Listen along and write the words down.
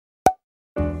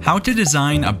How to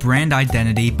design a brand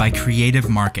identity by Creative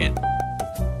Market.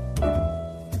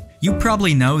 You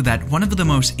probably know that one of the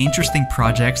most interesting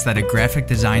projects that a graphic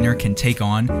designer can take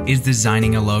on is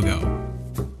designing a logo.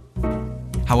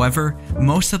 However,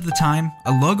 most of the time,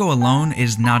 a logo alone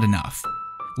is not enough.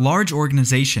 Large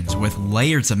organizations with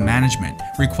layers of management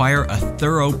require a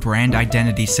thorough brand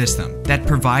identity system that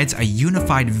provides a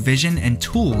unified vision and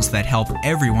tools that help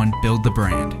everyone build the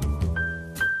brand.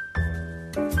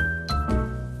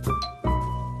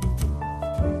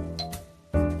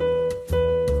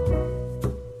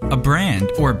 A brand,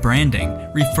 or branding,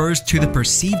 refers to the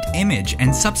perceived image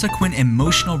and subsequent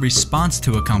emotional response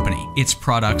to a company, its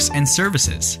products, and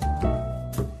services.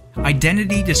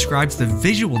 Identity describes the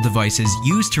visual devices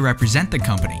used to represent the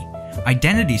company.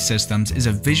 Identity Systems is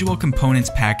a visual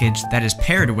components package that is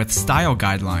paired with style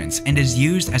guidelines and is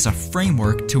used as a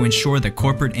framework to ensure the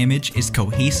corporate image is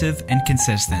cohesive and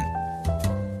consistent.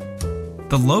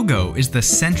 The logo is the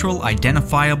central,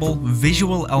 identifiable,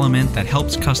 visual element that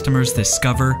helps customers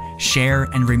discover, share,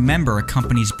 and remember a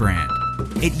company's brand.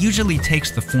 It usually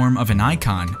takes the form of an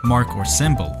icon, mark, or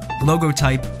symbol, logo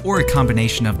type, or a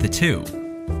combination of the two.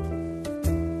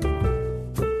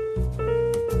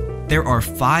 There are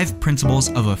 5 principles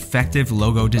of effective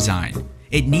logo design.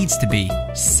 It needs to be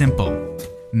simple,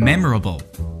 memorable,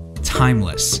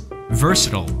 timeless,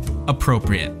 versatile,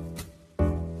 appropriate.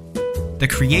 The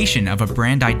creation of a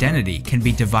brand identity can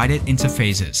be divided into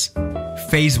phases.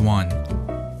 Phase 1.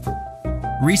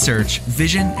 Research,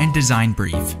 vision, and design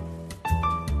brief.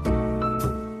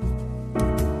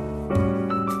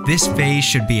 This phase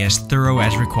should be as thorough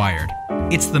as required.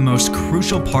 It's the most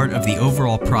crucial part of the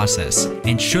overall process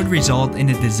and should result in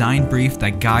a design brief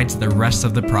that guides the rest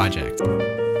of the project.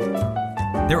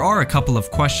 There are a couple of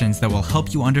questions that will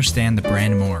help you understand the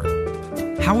brand more.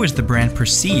 How is the brand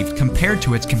perceived compared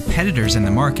to its competitors in the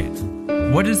market?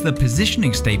 What is the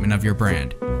positioning statement of your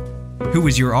brand? Who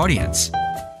is your audience?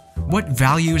 What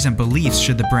values and beliefs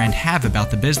should the brand have about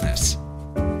the business?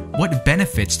 What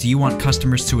benefits do you want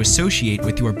customers to associate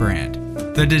with your brand?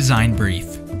 The design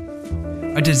brief.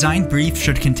 A design brief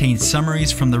should contain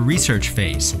summaries from the research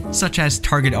phase, such as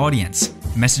target audience,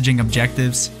 messaging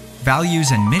objectives, values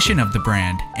and mission of the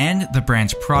brand, and the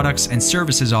brand's products and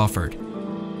services offered.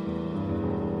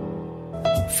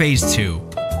 Phase 2.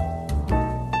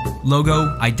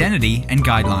 Logo, identity, and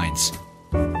guidelines.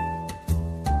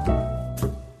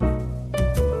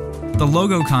 The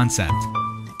logo concept.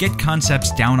 Get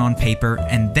concepts down on paper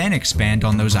and then expand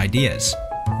on those ideas.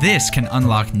 This can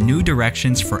unlock new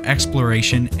directions for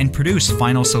exploration and produce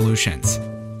final solutions.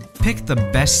 Pick the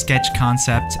best sketch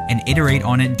concept and iterate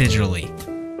on it digitally.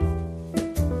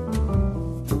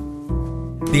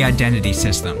 The identity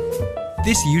system.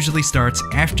 This usually starts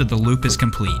after the loop is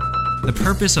complete. The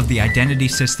purpose of the identity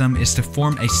system is to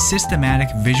form a systematic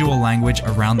visual language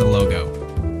around the logo.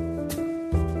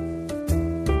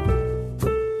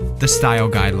 The style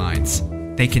guidelines.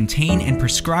 They contain and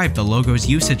prescribe the logo's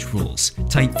usage rules,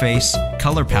 typeface,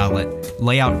 color palette,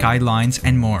 layout guidelines,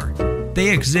 and more. They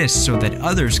exist so that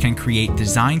others can create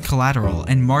design collateral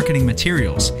and marketing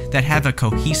materials that have a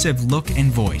cohesive look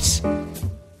and voice.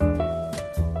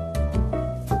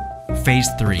 Phase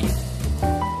 3.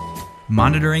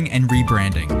 Monitoring and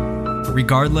rebranding.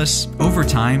 Regardless, over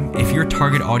time, if your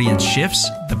target audience shifts,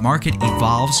 the market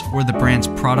evolves, or the brand's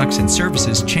products and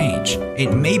services change,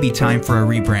 it may be time for a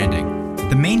rebranding.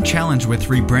 The main challenge with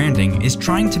rebranding is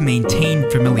trying to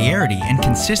maintain familiarity and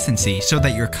consistency so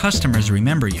that your customers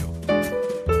remember you.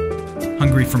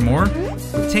 Hungry for more?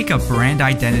 Take a brand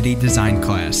identity design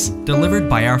class, delivered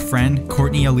by our friend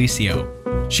Courtney Alicio.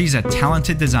 She's a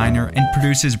talented designer and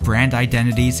produces brand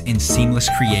identities in seamless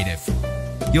creative.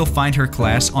 You'll find her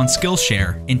class on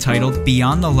Skillshare entitled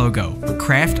Beyond the Logo,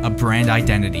 Craft a Brand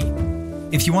Identity.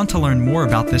 If you want to learn more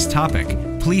about this topic,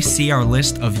 please see our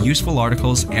list of useful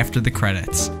articles after the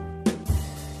credits.